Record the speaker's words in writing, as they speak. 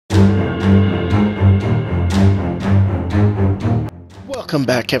Welcome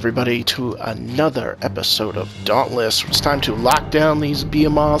back, everybody, to another episode of Dauntless. It's time to lock down these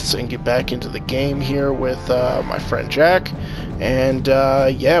behemoths and get back into the game here with my friend Jack. And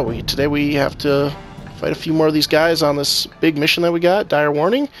yeah, today we have to fight a few more of these guys on this big mission that we got, Dire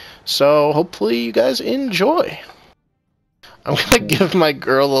Warning. So hopefully you guys enjoy. I'm gonna give my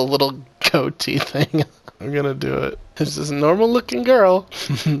girl a little goatee thing. I'm gonna do it. This is a normal-looking girl,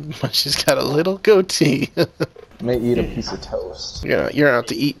 but she's got a little goatee. May eat a piece of toast. Yeah, you're gonna have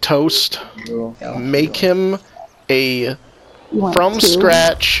to eat toast. Yeah. Make him a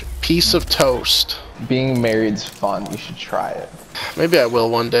from-scratch piece of toast. Being married's fun. You should try it. Maybe I will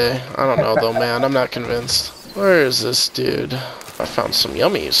one day. I don't know though, man. I'm not convinced. Where is this dude? I found some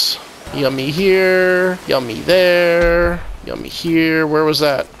yummies. Yummy here. Yummy there. Yummy here. Where was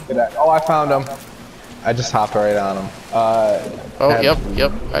that? Oh, I found him. I just hopped right on him. Oh,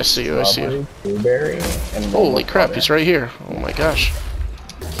 yep. I see you. I see you. Blueberry and holy crap! He's right here. Oh my gosh.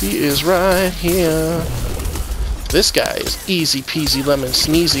 He is right here. This guy is easy peasy lemon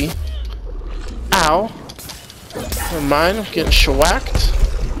sneezy. Ow. Never mind, I'm getting shellacked.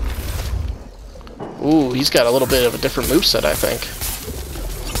 Ooh, he's got a little bit of a different moveset, I think.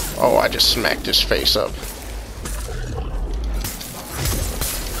 Oh, I just smacked his face up.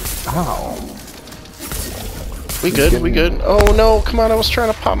 Ow. We good, we good. Oh no, come on, I was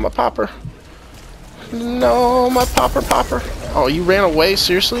trying to pop my popper. No, my popper. Oh, you ran away?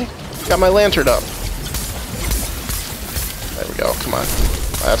 Seriously? Got my lantern up. There we go, come on.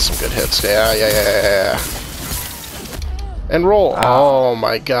 That's some good hits. Yeah. And roll. Oh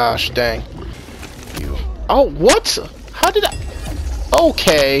my gosh, dang. You. Oh, what? How did I?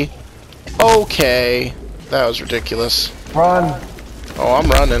 Okay. That was ridiculous. Run. Oh, I'm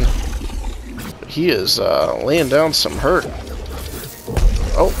running. He is laying down some hurt.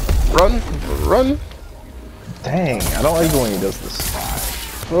 Oh, run. Dang, I don't like when he does this slide.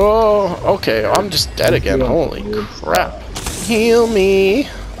 Oh, okay, I'm just dead again. Holy crap. Heal me.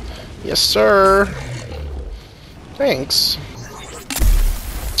 Yes, sir. Thanks.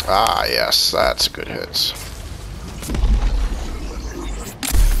 Ah, yes, that's good hits.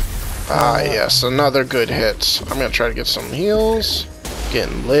 Ah, yes, another good hit. I'm gonna try to get some heals.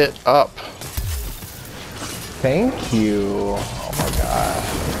 Getting lit up. Thank you. Oh my god.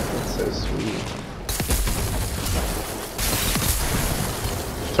 That's so sweet.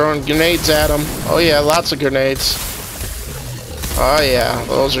 Throwing grenades at him. Oh yeah, lots of grenades. Oh yeah,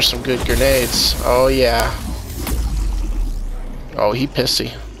 those are some good grenades. Oh yeah. Oh, he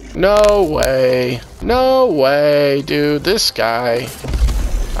pissy. No way, dude. This guy.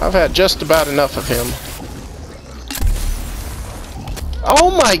 I've had just about enough of him.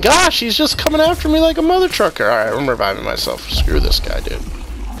 Oh my gosh, he's just coming after me like a mother trucker. Alright, I'm reviving myself. Screw this guy, dude.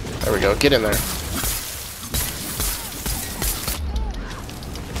 There we go, get in there.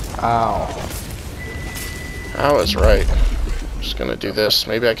 Ow. I was right. I'm just gonna do this.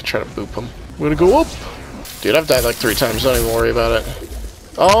 Maybe I can try to boop him. I'm gonna go up. Dude, I've died like 3 times. Don't even worry about it.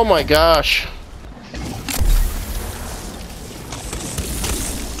 Oh my gosh.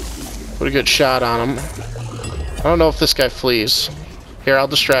 What a good shot on him. I don't know if this guy flees. Here, I'll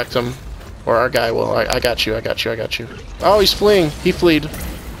distract him. Or our guy will. I got you. Oh, he's fleeing. He fleed.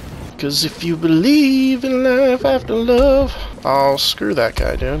 Because if you believe in life after love... Oh, screw that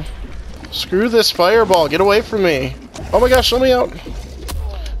guy, dude. Screw this fireball. Get away from me. Oh my gosh, let me out.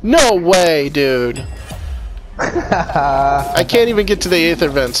 No way, dude. I can't even get to the Aether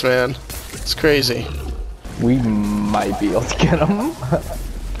vents, man. It's crazy. We might be able to get him.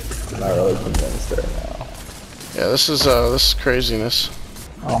 I'm not really convinced right now. Yeah, this is craziness.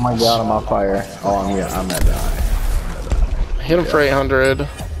 Oh my god, I'm on fire. Oh, I'm gonna die. Hit him for 800.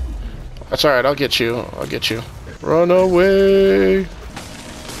 That's alright, I'll get you. Run away.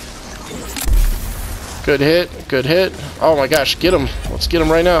 Good hit. Oh my gosh, get him. Let's get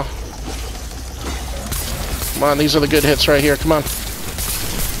him right now. Come on, these are the good hits right here. Come on.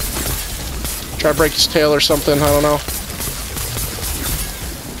 Try to break his tail or something, I don't know.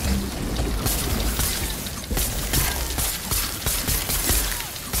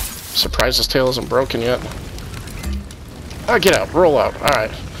 Surprised his tail isn't broken yet. Oh, get out, roll out.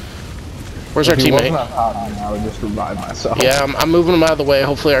 Alright. Where's our teammate? I would just revive myself. Yeah, I'm moving him out of the way.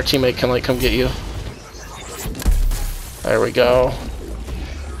 Hopefully our teammate can like come get you. There we go.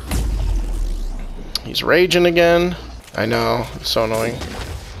 He's raging again. I know, it's so annoying.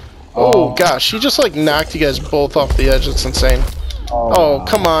 Oh gosh, he just like knocked you guys both off the edge. It's insane. Oh, wow.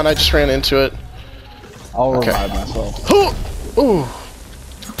 Come on, I just ran into it. I'll revive myself. Ooh.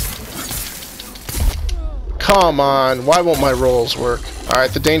 Come on, why won't my rolls work?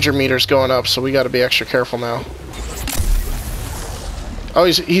 Alright, the danger meter's going up, so we gotta be extra careful now. Oh,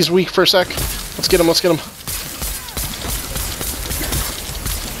 he's weak for a sec. Let's get him, let's get him.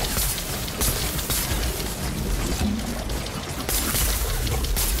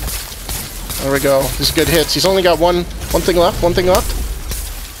 There we go. These are good hits. He's only got one thing left. One thing left.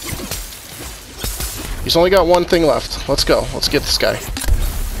 He's only got one thing left. Let's go. Let's get this guy.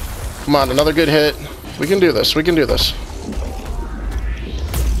 Come on, another good hit. We can do this. We can do this.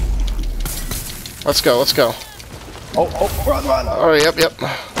 Let's go. Let's go. Oh, run. Oh, yep.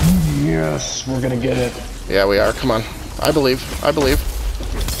 Yes, we're gonna get it. Yeah, we are. Come on. I believe.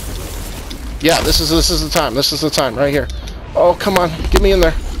 Yeah, this is the time. This is the time right here. Oh, come on. Get me in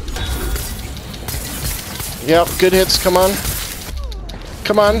there. Yep, good hits. Come on.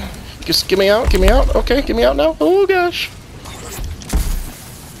 Come on. Just get me out. Get me out. Okay, get me out now. Oh, gosh.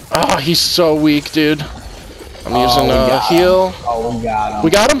 Oh, he's so weak, dude. I'm using heal. Oh, we got him. We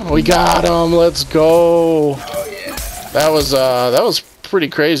got him? We got him. Let's go. Oh, yeah. That was pretty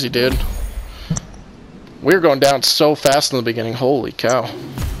crazy, dude. We were going down so fast in the beginning. Holy cow.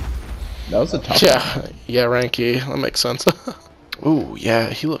 That was a tough one. Yeah, rank E. That makes sense. Ooh,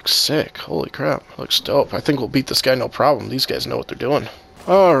 yeah, he looks sick. Holy crap. Looks dope. I think we'll beat this guy no problem. These guys know what they're doing.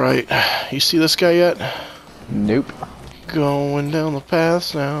 Alright. You see this guy yet? Nope. Going down the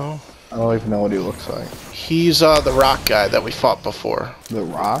path now. I don't even know what he looks like. He's the rock guy that we fought before. The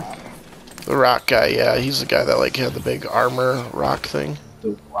Rock? The rock guy, yeah. He's the guy that like had the big armor rock thing.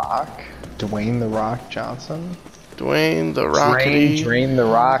 The Rock? Dwayne The Rock Johnson? Dwayne the Rockety. Drain the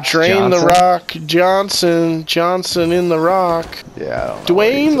Rock Drain Johnson? the Rock Johnson. Johnson in the Rock. Yeah, I don't know.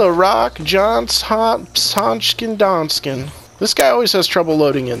 Dwayne the Rock Johnskin Donskin. This guy always has trouble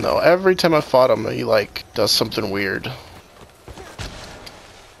loading in though. Every time I fought him, he like does something weird. I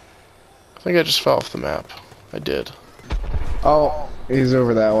think I just fell off the map. I did. Oh, he's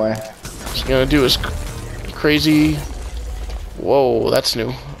over that way. He's gonna do his crazy. Whoa, that's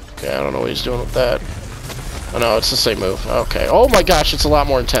new. Okay, I don't know what he's doing with that. Oh no, it's the same move. Okay. Oh my gosh, it's a lot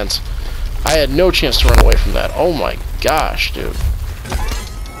more intense. I had no chance to run away from that. Oh my gosh, dude.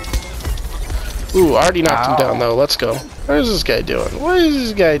 Ooh, I already knocked him down though. Let's go. What is this guy doing? What is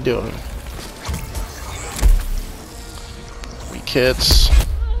this guy doing? Weak hits.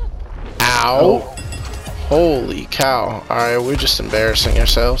 Ow. Oh. Holy cow. Alright, we're just embarrassing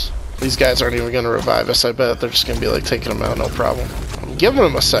ourselves. These guys aren't even going to revive us. I bet they're just going to be like taking them out, no problem. I'm giving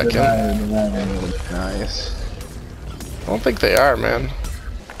them a second. Nice. I don't think they are, man.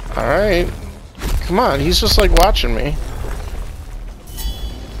 Alright. Come on, he's just like watching me.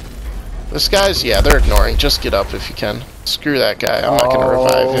 This guy's, yeah, they're ignoring. Just get up if you can. Screw that guy. I'm not going to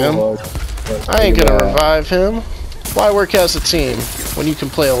revive him. I ain't going to revive him. Why work as a team when you can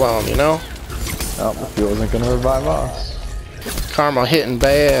play alone, you know? Oh, if he wasn't going to revive us. Karma hitting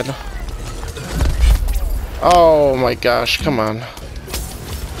bad. Oh my gosh, come on.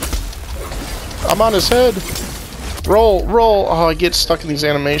 I'm on his head. Roll. Oh, I get stuck in these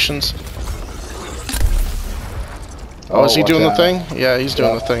animations. Oh, is he doing the thing? Yeah, he's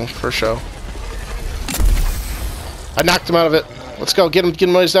doing the thing, for sure. I knocked him out of it. Let's go, get him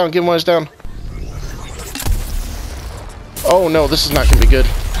while he's down, Oh no, this is not gonna be good.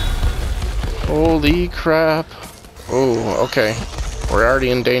 Holy crap. Oh, okay. We're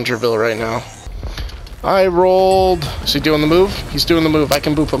already in Dangerville right now. I rolled. Is he doing the move? He's doing the move. I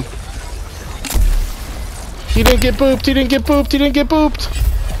can boop him. He didn't get booped.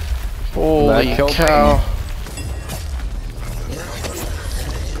 Holy cow.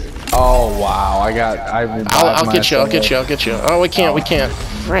 Oh wow, I'll get you. Oh, we can't.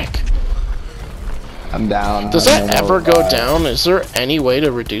 Frick. I'm down. Does that ever go down? Is there any way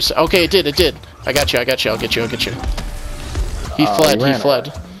to reduce it? Okay, it did. I got you. I'll get you. He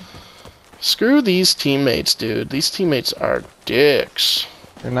fled. Screw these teammates, dude. These teammates are dicks.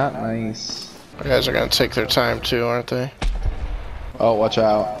 They're not nice. You guys are gonna take their time too, aren't they? Oh, watch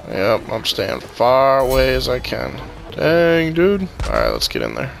out. Yep, I'm staying far away as I can. Dang, dude. Alright, let's get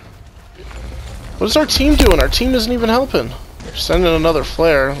in there. What is our team doing? Our team isn't even helping. They're sending another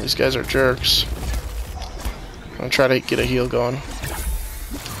flare. These guys are jerks. I'm gonna try to get a heal going.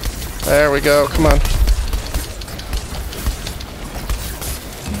 There we go. Come on.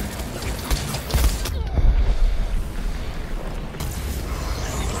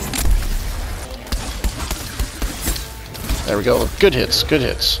 There we go. Good hits.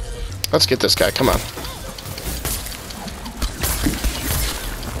 Let's get this guy. Come on.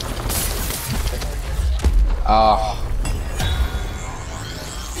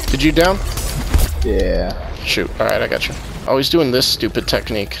 Did you down? Yeah. Shoot. Alright, I got you. Oh, he's doing this stupid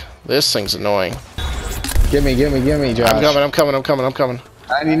technique. This thing's annoying. Gimme, Josh. I'm coming.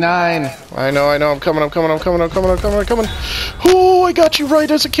 99. I know. I'm coming. Oh, I got you right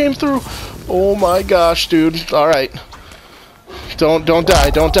as it came through. Oh my gosh, dude. All right. Don't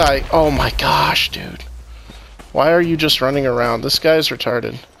die. Oh my gosh, dude. Why are you just running around? This guy's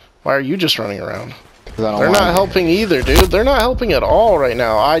retarded. Why are you just running around? They're not helping either, dude. They're not helping at all right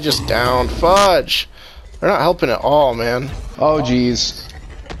now. I just downed. Fudge. They're not helping at all, man. Oh jeez.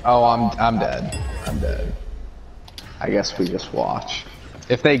 Oh, I'm dead. I'm dead. I guess we just watch.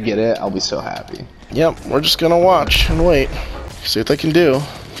 If they get it, I'll be so happy. Yep, we're just gonna watch and wait. See what they can do.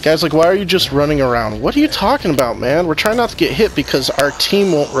 The guy's like, why are you just running around? What are you talking about, man? We're trying not to get hit because our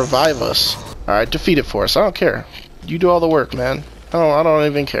team won't revive us. Alright, defeat it for us. I don't care. You do all the work, man. I don't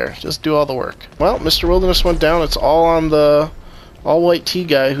even care. Just do all the work. Well, Mr. Wilderness went down. It's all on the all-white tea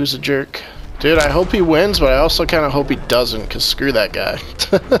guy who's a jerk. Dude, I hope he wins, but I also kind of hope he doesn't, because screw that guy.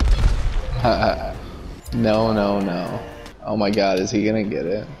 No. Oh my god, is he gonna get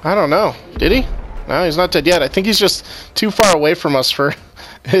it? I don't know. Did he? No, he's not dead yet. I think he's just too far away from us for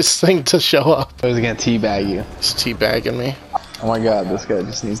his thing to show up. I was gonna teabag you. He's teabagging me. Oh my god, this guy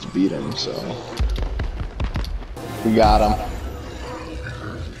just needs to beat him, so... We got him.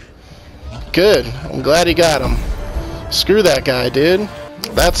 Good. I'm glad he got him. Screw that guy, dude.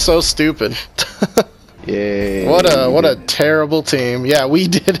 That's so stupid. Yay. What a terrible team. Yeah, we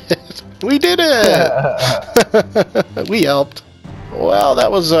did it. We did it. We helped. Well,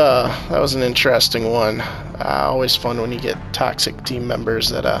 that was an interesting one. Always fun when you get toxic team members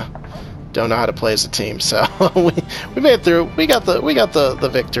that don't know how to play as a team. So we made it through. We got the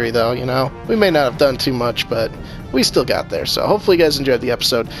victory though. You know, we may not have done too much, but we still got there. So hopefully you guys enjoyed the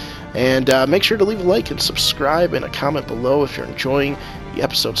episode, and make sure to leave a like and subscribe and a comment below if you're enjoying the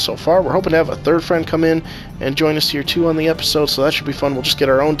episode so far. We're hoping to have a third friend come in and join us here too on the episode, so that should be fun. We'll just get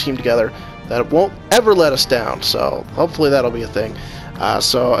our own team together that won't ever let us down, so hopefully that'll be a thing.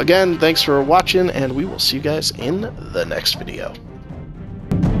 So again, thanks for watching, and we will see you guys in the next video.